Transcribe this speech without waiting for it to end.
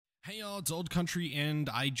Hey y'all, it's Old Country, and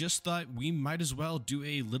I just thought we might as well do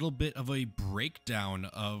a little bit of a breakdown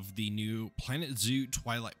of the new Planet Zoo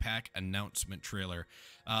Twilight Pack announcement trailer.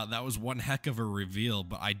 That was one heck of a reveal,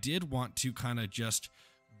 but I did want to kind of just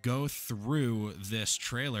go through this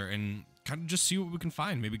trailer and kind of just see what we can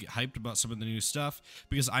find, maybe get hyped about some of the new stuff,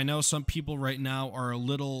 because I know some people right now are a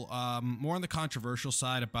little more on the controversial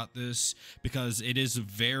side about this because it is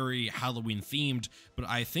very Halloween themed, but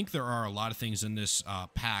I think there are a lot of things in this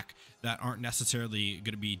pack that aren't necessarily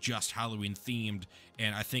going to be just Halloween themed,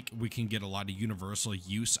 and I think we can get a lot of universal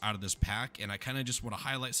use out of this pack, and I kind of just want to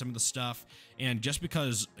highlight some of the stuff, and just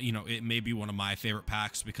because, you know, it may be one of my favorite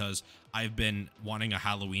packs because I've been wanting a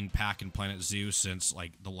Halloween pack in Planet Zoo since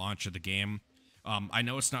like the launch of the game. I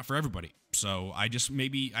know it's not for everybody, so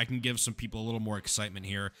maybe I can give some people a little more excitement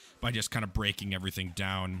here by just kind of breaking everything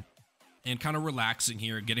down and kind of relaxing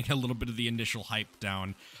here, getting a little bit of the initial hype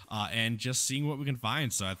down, and just seeing what we can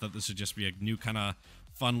find. So I thought this would just be a new kind of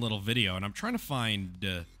fun little video, and I'm trying to find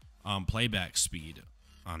playback speed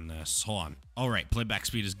on this. Hold on. All right, playback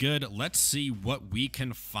speed is good. Let's see what we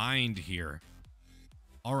can find here.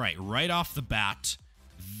 All right, right off the bat,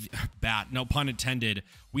 no pun intended,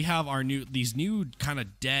 we have these new kind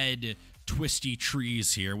of dead twisty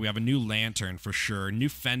trees here. We have a new lantern for sure, new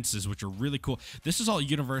fences, which are really cool. This is all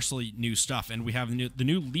universally new stuff, and we have the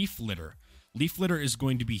new leaf litter. Leaf litter is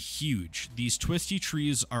going to be huge. These twisty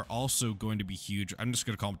trees are also going to be huge. I'm just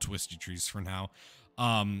going to call them twisty trees for now.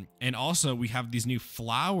 And also we have these new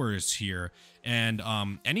flowers here, and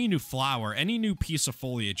any new flower, any new piece of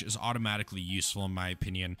foliage is automatically useful in my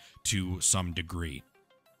opinion to some degree.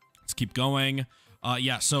 Let's keep going.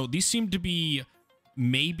 Yeah, so these seem to be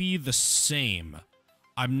maybe the same.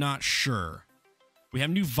 I'm not sure. We have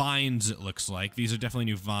new vines, it looks like. These are definitely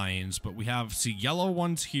new vines, but we have, see, yellow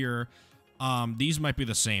ones here. These might be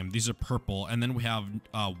the same. These are purple, and then we have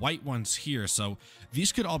white ones here. So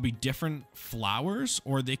these could all be different flowers,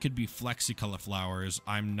 or they could be flexi-color flowers.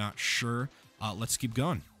 I'm not sure. Let's keep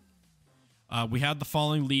going. We had the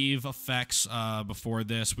falling leaf effects before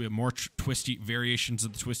this. We have more twisty variations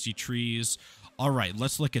of the twisty trees. All right,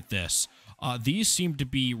 let's look at this. These seem to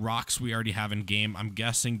be rocks we already have in game. I'm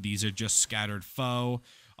guessing these are just scattered foe.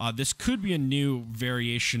 This could be a new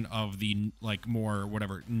variation of the, like, more,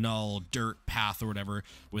 whatever, null dirt path or whatever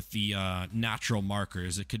with the natural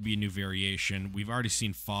markers. It could be a new variation. We've already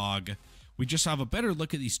seen fog. We just have a better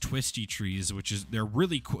look at these twisty trees, which is, they're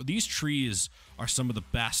really cool. These trees are some of the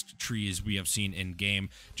best trees we have seen in game,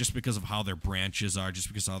 just because of how their branches are, just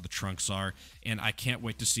because of how the trunks are, and I can't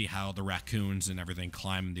wait to see how the raccoons and everything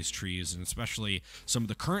climb these trees, and especially some of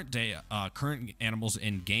the current animals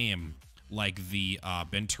in game, like the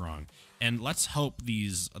binturong. And let's hope the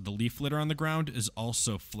leaf litter on the ground is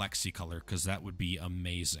also flexi color, because that would be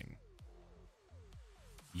amazing.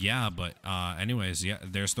 Yeah, but anyways, yeah,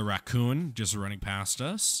 there's the raccoon just running past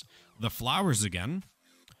us. The flowers again.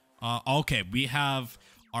 Okay, we have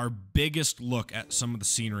our biggest look at some of the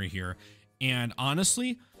scenery here. And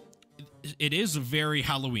honestly, it is very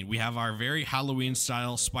Halloween. We have our very Halloween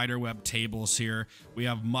style spiderweb tables here. We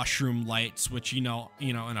have mushroom lights, which, you know,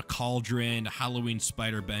 in a cauldron, Halloween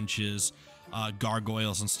spider benches,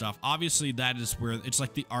 gargoyles and stuff. Obviously, that is where it's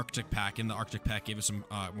like the Arctic Pack, and the Arctic Pack gave us some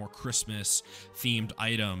more Christmas themed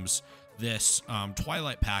items. This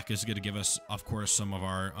Twilight Pack is going to give us, of course, some of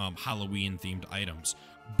our Halloween themed items.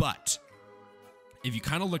 But if you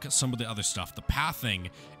kind of look at some of the other stuff, the pathing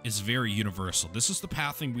is very universal. This is the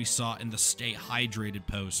pathing we saw in the Stay Hydrated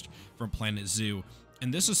post from Planet Zoo.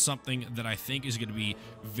 And this is something that I think is going to be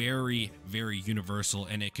very, very universal,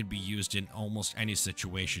 and it could be used in almost any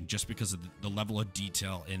situation just because of the level of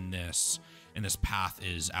detail in this path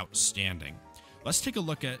is outstanding. Let's take a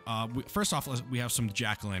look at, first off, we have some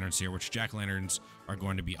jack-o'-lanterns here, which jack-o'-lanterns are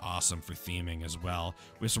going to be awesome for theming as well.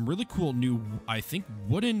 We have some really cool new, I think,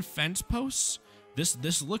 wooden fence posts.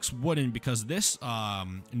 This looks wooden because this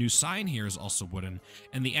new sign here is also wooden,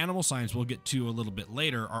 and the animal signs we'll get to a little bit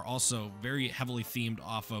later are also very heavily themed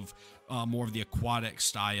off of more of the aquatic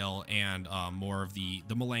style and more of the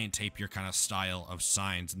Malayan tapir kind of style of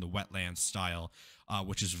signs and the wetland style,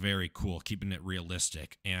 which is very cool, keeping it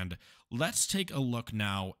realistic. And let's take a look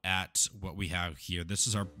now at what we have here. This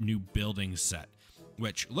is our new building set,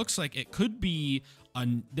 which looks like it could be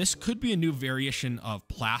this could be a new variation of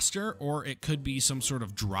plaster, or it could be some sort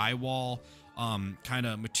of drywall kind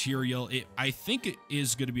of material. I think it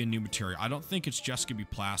is going to be a new material. I don't think it's just going to be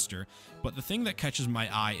plaster, but the thing that catches my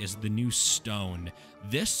eye is the new stone.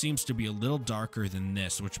 This seems to be a little darker than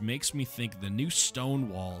this, which makes me think the new stone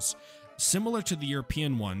walls, similar to the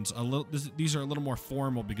European ones, these are a little more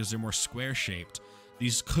formal because they're more square shaped.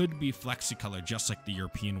 these could be flexi-color just like the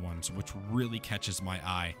European ones, which really catches my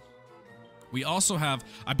eye. We also have,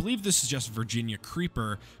 I believe this is just Virginia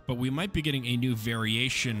Creeper, but we might be getting a new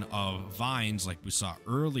variation of vines like we saw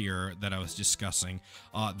earlier that I was discussing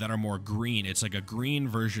that are more green. It's like a green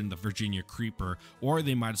version of the Virginia Creeper, or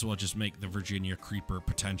they might as well just make the Virginia Creeper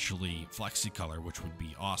potentially flexi-color, which would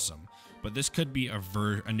be awesome. But this could be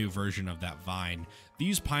a new version of that vine.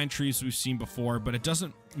 These pine trees we've seen before, but it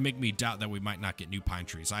doesn't make me doubt that we might not get new pine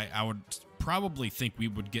trees. I would probably think we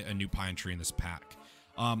would get a new pine tree in this pack.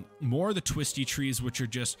 More of the twisty trees, which are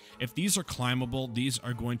just, if these are climbable, these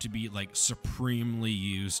are going to be like supremely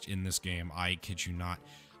used in this game. I kid you not.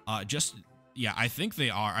 Yeah, I think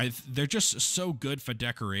they are. They're just so good for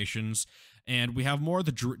decorations. And we have more of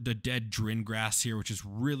the dead drin grass here, which is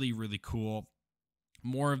really, really cool.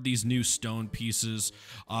 More of these new stone pieces.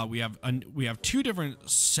 We have two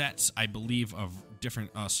different sets, I believe, of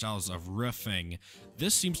different styles of roofing.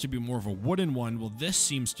 This seems to be more of a wooden one. Well, this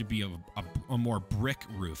seems to be a more brick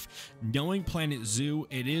roof. Knowing Planet Zoo,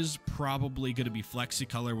 it is probably going to be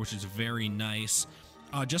flexi-color, which is very nice.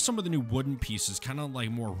 Just some of the new wooden pieces, kind of like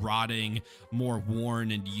more rotting, more worn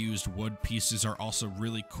and used wood pieces are also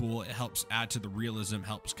really cool. It helps add to the realism,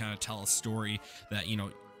 helps kind of tell a story that, you know,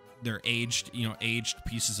 they're aged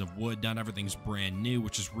pieces of wood. Not everything's brand new,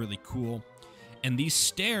 which is really cool. And these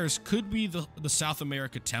stairs could be the South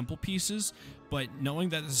America temple pieces, but knowing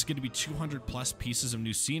that this is going to be 200 plus pieces of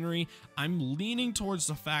new scenery, I'm leaning towards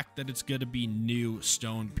the fact that it's going to be new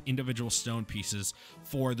individual stone pieces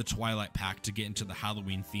for the Twilight pack to get into the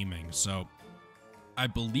Halloween theming. So I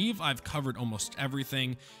believe I've covered almost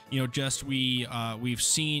everything. You know, we've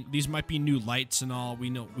seen these might be new lights and all. We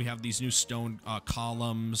know we have these new stone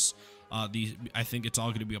columns. I think it's all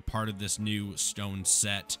going to be a part of this new stone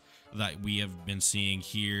set that we have been seeing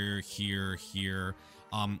here.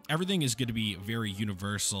 Everything is going to be very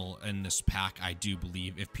universal in this pack, I do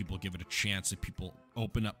believe, if people give it a chance, if people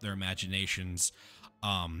open up their imaginations.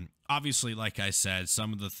 Obviously, like I said,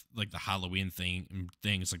 some of the the Halloween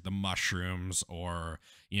things like the mushrooms, or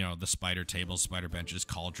you know, the spider tables, spider benches,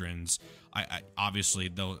 cauldrons. I obviously,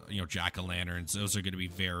 though, you know, jack-o'-lanterns, those are going to be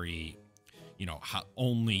very, you know,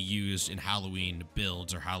 only used in Halloween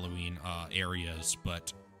builds or Halloween areas.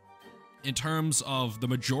 But in terms of the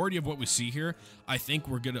majority of what we see here, I think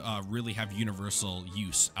we're going to really have universal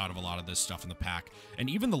use out of a lot of this stuff in the pack. And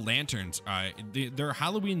even the lanterns, they're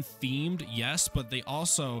Halloween themed, yes, but they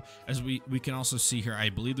also, as we can also see here,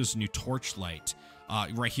 I believe there's a new torchlight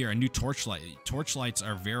right here, a new torchlight. Torchlights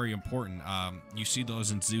are very important. You see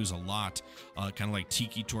those in zoos a lot, kind of like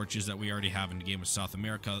tiki torches that we already have in the game of South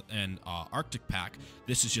America and Arctic pack.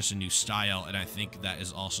 This is just a new style, and I think that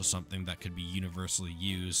is also something that could be universally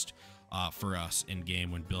used for us in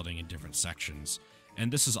game when building in different sections.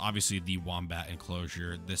 And this is obviously the wombat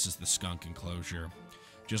enclosure. This is the skunk enclosure.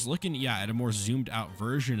 Just looking, yeah, at a more zoomed out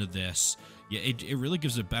version of this, yeah, it really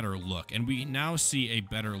gives a better look. And we now see a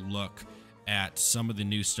better look at some of the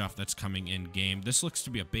new stuff that's coming in game. This looks to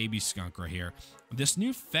be a baby skunk right here. This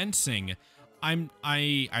new fencing,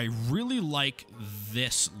 I really like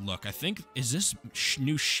this look. I think, is this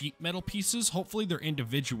new sheet metal pieces? Hopefully they're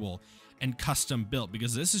individual and custom built,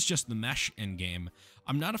 because this is just the mesh in game.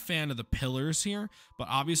 I'm not a fan of the pillars here, but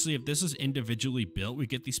obviously if this is individually built, we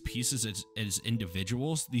get these pieces as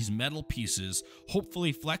individuals. These metal pieces,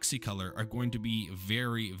 hopefully flexi-color, are going to be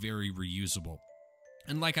very, very reusable.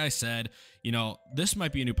 And like I said, you know, this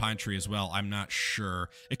might be a new pine tree as well. I'm not sure.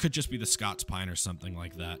 It could just be the Scots pine or something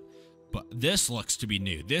like that. But this looks to be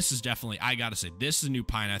new. This is definitely, I gotta say, this is a new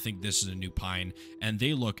pine. I think this is a new pine, and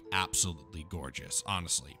they look absolutely gorgeous,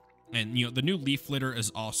 honestly. And, you know, the new leaf litter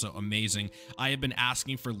is also amazing. I have been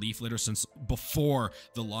asking for leaf litter since before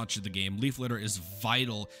the launch of the game. Leaf litter is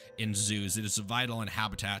vital in zoos. It is vital in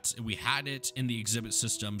habitats. We had it in the exhibit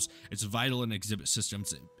systems. It's vital in exhibit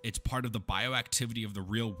systems. It's part of the bioactivity of the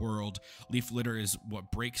real world. Leaf litter is what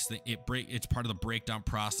it's part of the breakdown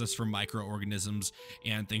process for microorganisms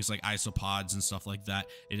and things like isopods and stuff like that.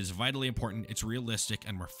 It is vitally important. It's realistic,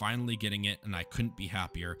 and we're finally getting it, and I couldn't be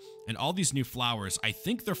happier. And all these new flowers, I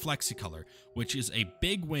think they're flexi-color, which is a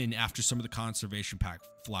big win after some of the conservation pack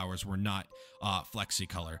flowers were not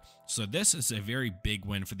flexi-color. So this is a very big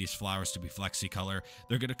win for these flowers to be flexi-color.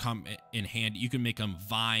 They're going to come in handy. You can make them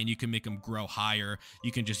vine, you can make them grow higher,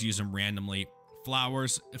 you can just use them randomly.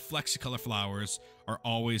 Flowers, flexi-color flowers, are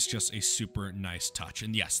always just a super nice touch.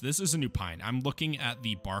 And yes, this is a new pine. I'm looking at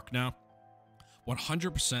the bark now.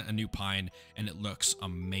 100% a new pine, and it looks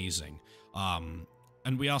amazing.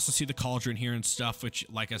 And we also see the cauldron here and stuff, which,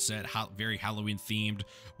 like I said, very Halloween themed.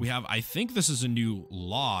 We have, I think this is a new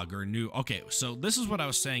log or new. Okay, so this is what I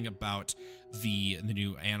was saying about the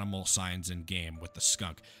new animal signs in game with the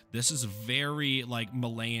skunk. This is very like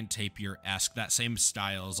Malayan tapir-esque, that same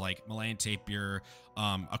style as like Malayan tapir,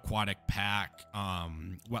 aquatic pack,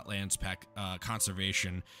 wetlands pack,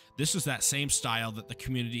 conservation. This is that same style that the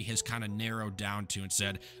community has kind of narrowed down to and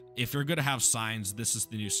said, if you're going to have signs, this is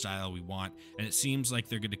the new style we want. And it seems like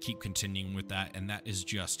they're going to keep continuing with that. And that is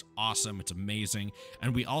just awesome. It's amazing.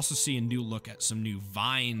 And we also see a new look at some new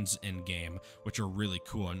vines in game, which are really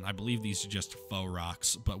cool. And I believe these are just faux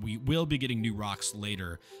rocks, but we will be getting new rocks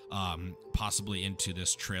later, possibly into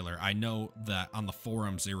this trailer. I know that on the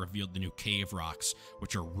forums, they revealed the new cave rocks,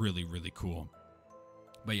 which are really, really cool.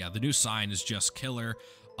 But yeah, the new sign is just killer.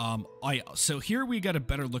 So here we got a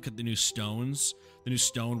better look at the new stones, the new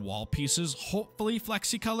stone wall pieces, hopefully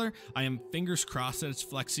flexi-color. I am fingers crossed that it's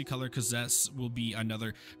flexi-color, because that will be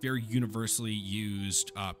another very universally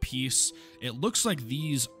used piece. It looks like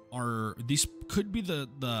these could be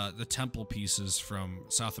the temple pieces from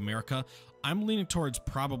South America. I'm leaning towards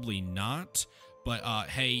probably not. But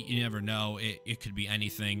hey, you never know. It could be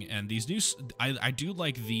anything. And these new, I do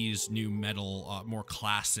like these new metal, more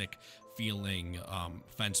classic feeling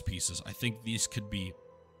fence pieces. I think these could be,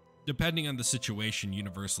 depending on the situation,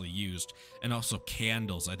 universally used. And also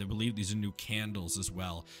candles. I believe these are new candles as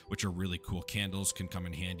well, which are really cool. Candles can come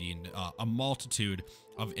in handy in a multitude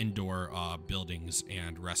of indoor buildings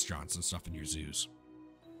and restaurants and stuff in your zoos.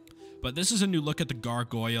 But this is a new look at the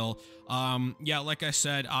gargoyle. Yeah, like I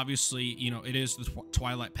said, obviously, you know, it is the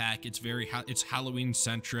Twilight pack. It's it's Halloween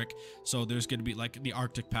centric. So there's going to be, like the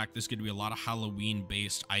Arctic pack, there's going to be a lot of Halloween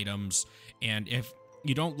based items. And if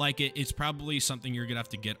you don't like it, it's probably something you're gonna have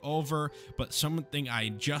to get over. But something I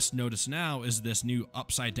just noticed now is this new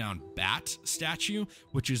upside down bat statue,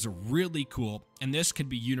 which is really cool. And this can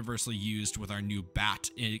be universally used with our new bat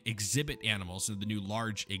exhibit animals and the new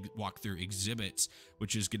large walkthrough exhibits,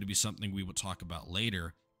 which is going to be something we will talk about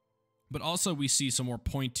later. But also we see some more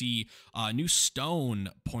pointy, new stone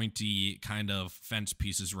pointy kind of fence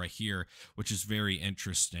pieces right here, which is very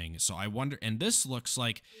interesting. So I wonder, and this looks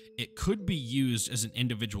like it could be used as an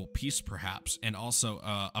individual piece perhaps, and also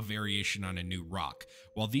a variation on a new rock.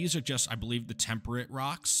 While these are just, I believe, the temperate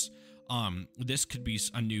rocks, this could be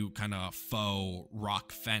a new kind of faux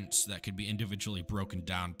rock fence that could be individually broken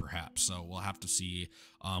down perhaps. So we'll have to see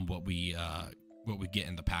what we get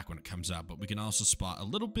in the pack when it comes out. But we can also spot a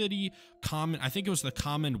little bitty common, I think it was the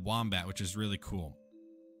common wombat, which is really cool.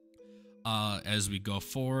 As we go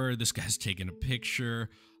forward, this guy's taking a picture.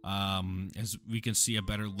 As we can see a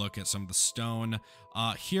better look at some of the stone.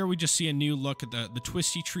 Here we just see a new look at the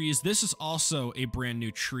twisty trees. This is also a brand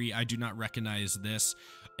new tree. I do not recognize this.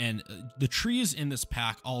 And the trees in this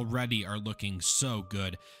pack already are looking so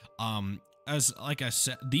good. As like I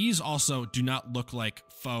said, these also do not look like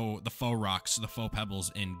the faux rocks, the faux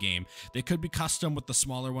pebbles in game. They could be custom with the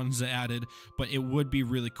smaller ones they added, but it would be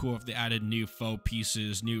really cool if they added new faux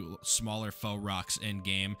pieces, new smaller faux rocks in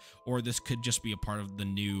game, or this could just be a part of the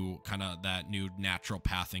new kind of that new natural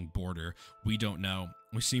pathing border. We don't know.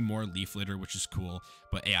 We see more leaf litter, which is cool,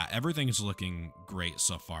 but yeah, everything is looking great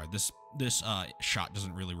so far. This shot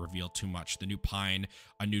doesn't really reveal too much. The new pine,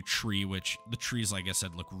 a new tree, which the trees, like I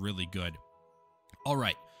said, look really good. All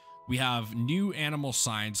right, we have new animal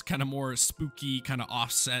signs, kind of more spooky, kind of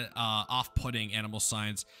off-putting animal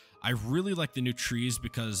signs. I really like the new trees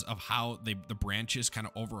because of how the branches kind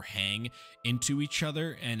of overhang into each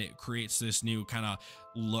other, and it creates this new kind of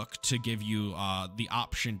look to give you the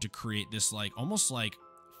option to create this like almost like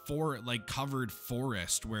covered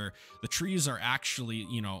forest where the trees are actually,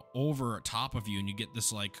 you know, over top of you, and you get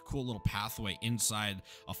this like cool little pathway inside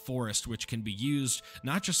a forest, which can be used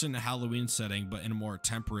not just in a Halloween setting but in a more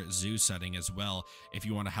temperate zoo setting as well. If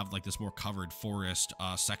you want to have like this more covered forest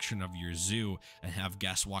section of your zoo and have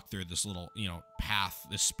guests walk through this little, you know, path,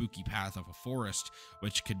 this spooky path of a forest,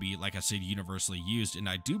 which could be, like I said, universally used. And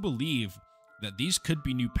I do believe that these could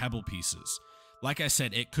be new pebble pieces. Like I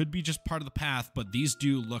said, it could be just part of the path, but these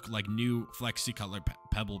do look like new flexi-color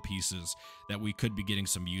pebble pieces that we could be getting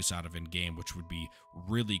some use out of in game, which would be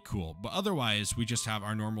really cool. But otherwise, we just have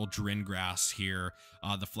our normal Drin grass here,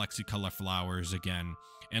 the flexi-color flowers again.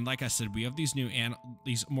 And like I said, we have these new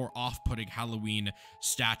these more off-putting Halloween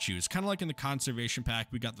statues, kind of like in the conservation pack.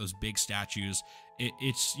 We got those big statues.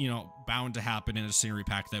 It's, you know, bound to happen in a scenery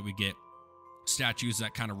pack that we get statues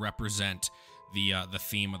that kind of represent the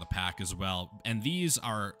theme of the pack as well. And these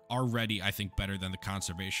are already, I think, better than the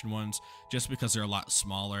conservation ones, just because they're a lot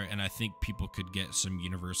smaller, and I think people could get some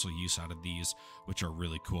universal use out of these, which are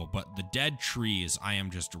really cool. But the dead trees, I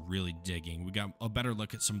am just really digging. We got a better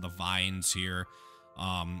look at some of the vines here.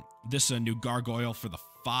 This is a new gargoyle for the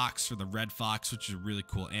fox, for the red fox, which is a really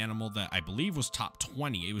cool animal that I believe was top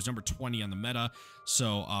 20. It was number 20 on the meta.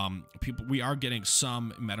 So we are getting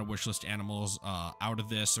some meta wishlist animals out of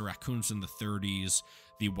this. The raccoon's in the 30s.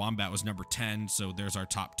 The wombat was number 10, so there's our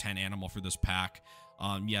top 10 animal for this pack.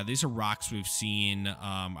 Yeah, these are rocks we've seen.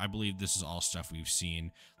 I believe this is all stuff we've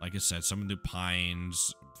seen. Like I said, some of the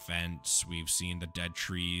pines, fence, we've seen the dead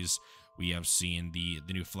trees. We have seen the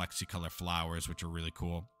new flexi-color flowers, which are really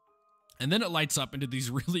cool. And then it lights up into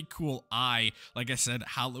these really cool like I said,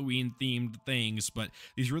 Halloween-themed things, but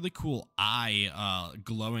these really cool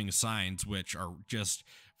glowing signs, which are just,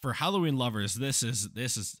 for Halloween lovers, this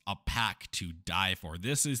is a pack to die for.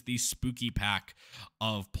 This is the spooky pack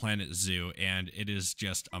of Planet Zoo, and it is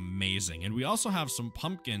just amazing. And we also have some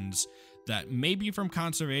pumpkins that may be from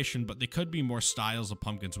conservation, but they could be more styles of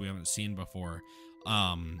pumpkins we haven't seen before.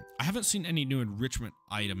 I haven't seen any new enrichment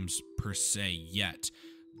items per se yet,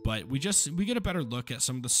 but we get a better look at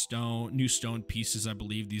some of the new stone pieces. I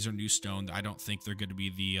believe these are new stone. I don't think they're going to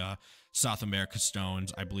be the South America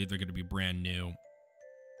stones. I believe they're going to be brand new.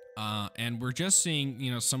 And we're just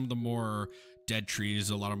seeing, some of the more dead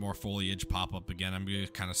trees, a lot of more foliage pop up again. I'm going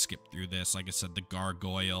to kind of skip through this. Like I said, the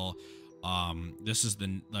gargoyle. This is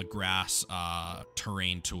the grass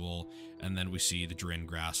terrain tool, and then we see the Drin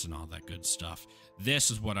grass and all that good stuff.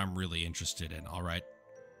 This is what I'm really interested in. All right,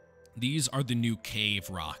 these are the new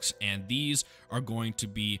cave rocks, and these are going to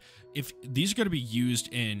be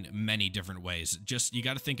used in many different ways. Just, you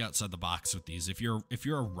got to think outside the box with these. If you're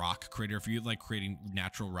a rock creator, if you like creating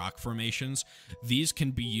natural rock formations, these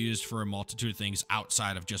can be used for a multitude of things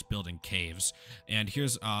outside of just building caves. And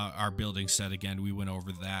here's our building set again. We went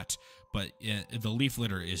over that. But the leaf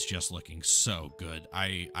litter is just looking so good.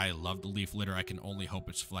 I love the leaf litter. I can only hope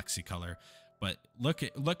it's flexi color. But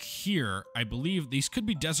look here. I believe these could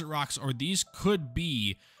be desert rocks, or these could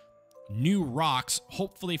be new rocks,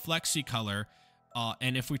 hopefully flexi color.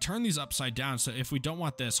 And if we turn these upside down, so if we don't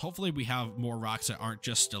want this, hopefully we have more rocks that aren't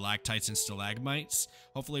just stalactites and stalagmites.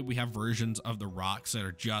 Hopefully we have versions of the rocks that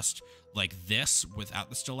are just like this without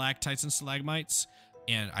the stalactites and stalagmites.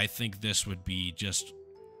 And I think this would be just...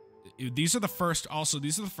 These are the first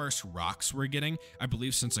rocks we're getting, I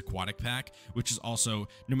believe, since Aquatic Pack, which is also,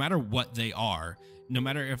 no matter what they are, no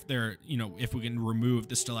matter if they're, if we can remove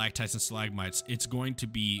the stalactites and stalagmites, it's going to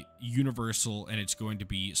be universal and it's going to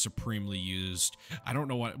be supremely used. I don't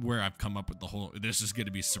know where I've come up with the whole, this is going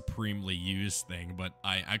to be supremely used thing, but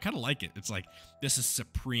I kind of like it. It's like, this is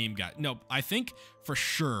supreme, guy. No, I think for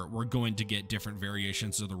sure we're going to get different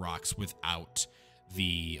variations of the rocks without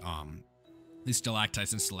the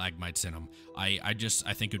stalactites and stalagmites in them. I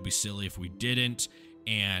think it would be silly if we didn't.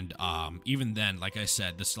 And even then, like I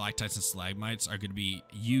said, the stalactites and stalagmites are going to be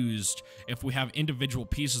used, if we have individual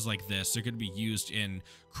pieces like this, they're going to be used in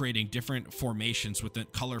creating different formations within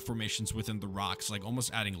color formations within the rocks, like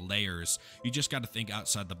almost adding layers. You just got to think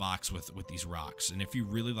outside the box with these rocks. And if you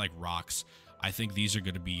really like rocks, I think these are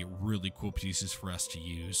going to be really cool pieces for us to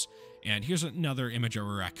use. And here's another image of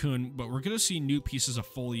a raccoon, but we're going to see new pieces of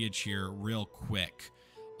foliage here real quick.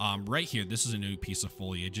 Right here, this is a new piece of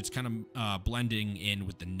foliage. It's kind of blending in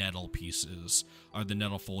with the nettle pieces, or the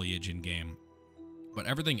nettle foliage in game. But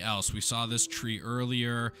everything else, we saw this tree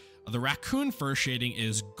earlier. The raccoon fur shading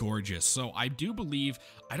is gorgeous. So I do believe,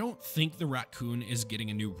 I don't think the raccoon is getting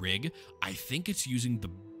a new rig. I think it's using the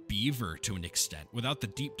beaver to an extent, without the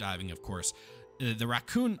deep diving, of course. The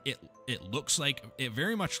raccoon, it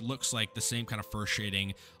very much looks like the same kind of fur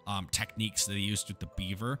shading techniques that they used with the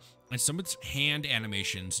beaver, and some of its hand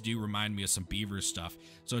animations do remind me of some beaver stuff,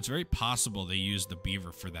 so it's very possible they used the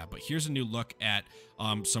beaver for that. But here's a new look at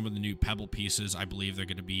some of the new pebble pieces. I believe they're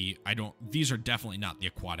going to be, these are definitely not the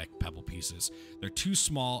aquatic pebble pieces. They're too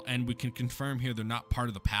small, and we can confirm here they're not part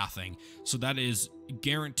of the pathing, so that is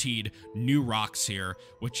guaranteed new rocks here,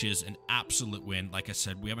 which is an absolute win. Like I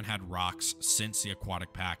said, we haven't had rocks since the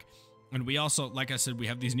aquatic pack. And we also, like I said, we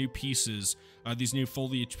have these new pieces, these new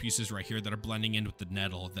foliage pieces right here that are blending in with the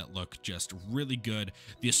nettle that look just really good.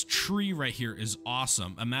 This tree right here is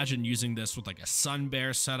awesome. Imagine using this with like a sun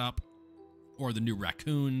bear setup, or the new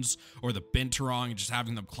raccoons, or the binturong, and just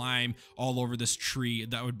having them climb all over this tree.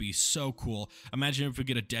 That would be so cool. Imagine if we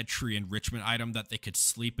get a dead tree enrichment item that they could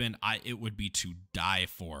sleep in. It would be to die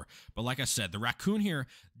for. But like I said, the raccoon here,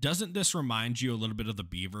 doesn't this remind you a little bit of the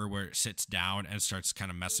beaver, where it sits down and starts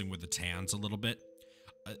kind of messing with its hands a little bit?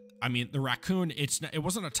 I mean, the raccoon, it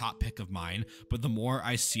wasn't a top pick of mine, but the more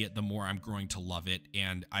I see it, the more I'm growing to love it.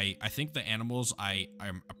 And I think the animals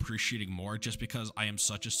I'm appreciating more just because I am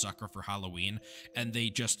such a sucker for Halloween, and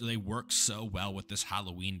they work so well with this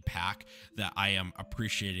Halloween pack that I am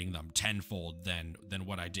appreciating them tenfold than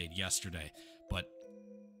what I did yesterday. But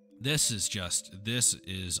this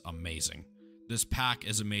is amazing. This pack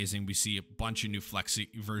is amazing. We see a bunch of new flexi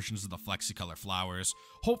versions of the flexi-color flowers.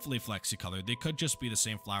 Hopefully flexi-color. They could just be the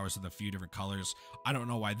same flowers with a few different colors. I don't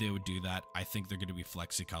know why they would do that. I think they're going to be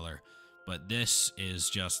flexi-color. But this is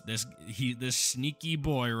just this sneaky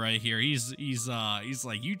boy right here. He's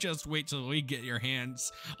like, you just wait till we get your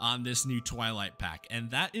hands on this new Twilight pack.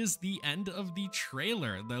 And that is the end of the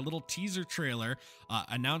trailer, the little teaser trailer,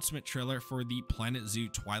 announcement trailer for the Planet Zoo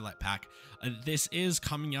Twilight pack. This is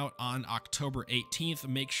coming out on October 18th.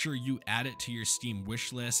 Make sure you add it to your Steam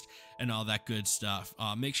wish list and all that good stuff.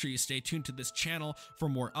 Make sure you stay tuned to this channel for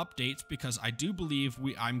more updates, because I do believe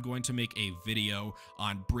I'm going to make a video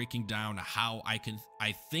on breaking down how I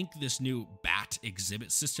think this new bat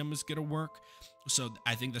exhibit system is going to work. So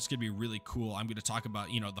I think that's going to be really cool. I'm going to talk about,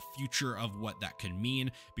 the future of what that could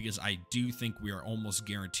mean, because I do think we are almost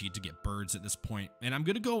guaranteed to get birds at this point. And I'm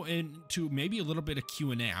going to go into maybe a little bit of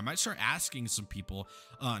Q&A. I might start asking some people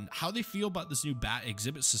on how they feel about this new bat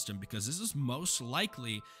exhibit system, because this is most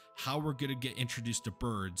likely how we're going to get introduced to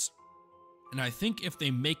birds. And I think if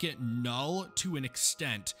they make it null to an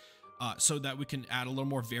extent, so that we can add a little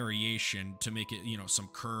more variation to make it, some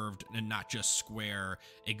curved and not just square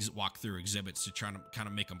walkthrough exhibits, to try to kind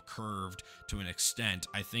of make them curved to an extent.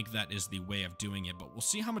 I think that is the way of doing it, but we'll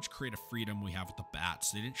see how much creative freedom we have with the bats.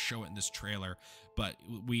 They didn't show it in this trailer, but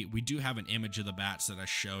we do have an image of the bats that I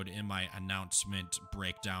showed in my announcement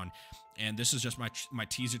breakdown. And this is just my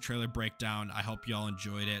teaser trailer breakdown. I hope y'all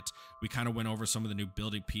enjoyed it. We kind of went over some of the new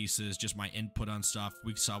building pieces, just my input on stuff.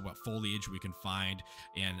 We saw what foliage we can find,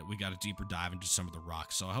 and we got a deeper dive into some of the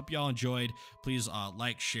rocks. So I hope y'all enjoyed. Please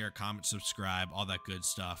like, share, comment, subscribe, all that good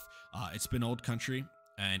stuff. It's been Old Country,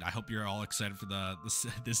 and I hope you're all excited for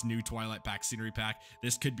this new Twilight pack, scenery pack.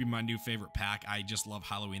 This could be my new favorite pack. I just love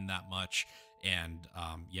Halloween that much. And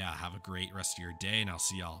yeah, have a great rest of your day, and I'll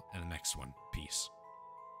see y'all in the next one. Peace.